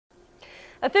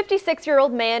A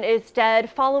 56-year-old man is dead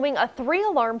following a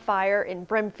 3-alarm fire in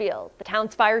Brimfield. The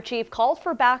town's fire chief called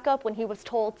for backup when he was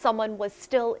told someone was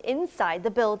still inside the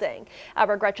building.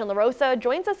 Our Gretchen LaRosa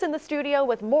joins us in the studio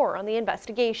with more on the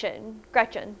investigation.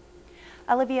 Gretchen.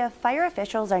 Olivia, fire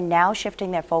officials are now shifting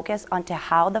their focus onto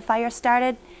how the fire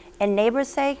started, and neighbors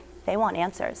say they want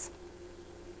answers.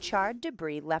 Charred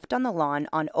debris left on the lawn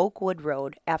on Oakwood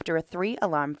Road after a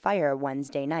 3-alarm fire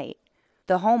Wednesday night.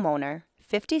 The homeowner,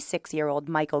 56-year-old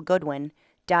Michael Goodwin,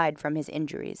 died from his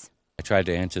injuries. I tried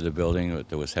to enter the building, but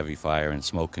there was heavy fire and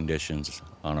smoke conditions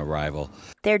on arrival.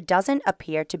 There doesn't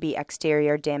appear to be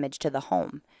exterior damage to the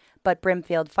home, but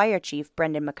Brimfield Fire Chief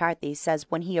Brendan McCarthy says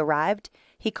when he arrived,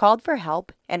 he called for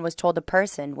help and was told a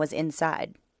person was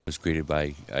inside. I was greeted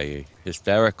by a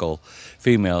hysterical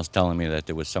female telling me that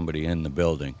there was somebody in the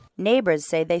building. Neighbors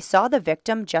say they saw the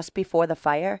victim just before the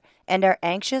fire and are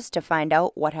anxious to find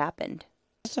out what happened.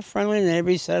 Just a friendly neighbor.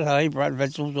 He said hi, brought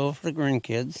vegetables over for the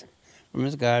grandkids from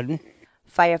his garden.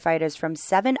 Firefighters from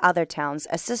 7 other towns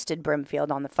assisted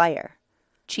Brimfield on the fire.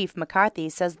 Chief McCarthy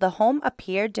says the home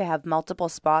appeared to have multiple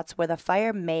spots where the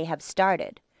fire may have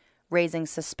started, raising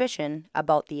suspicion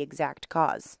about the exact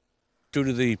cause. Due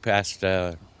to the past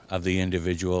of the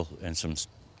individual and some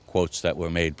quotes that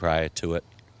were made prior to it,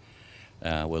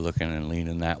 we're looking and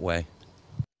leaning that way.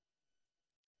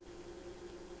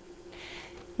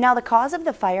 Now, the cause of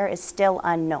the fire is still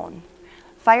unknown.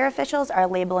 Fire officials are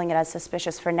labeling it as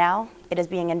suspicious for now. It is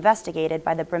being investigated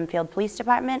by the Brimfield Police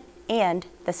Department and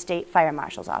the State Fire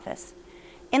Marshal's Office.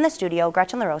 In the studio,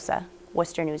 Gretchen LaRosa,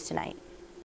 Worcester News Tonight.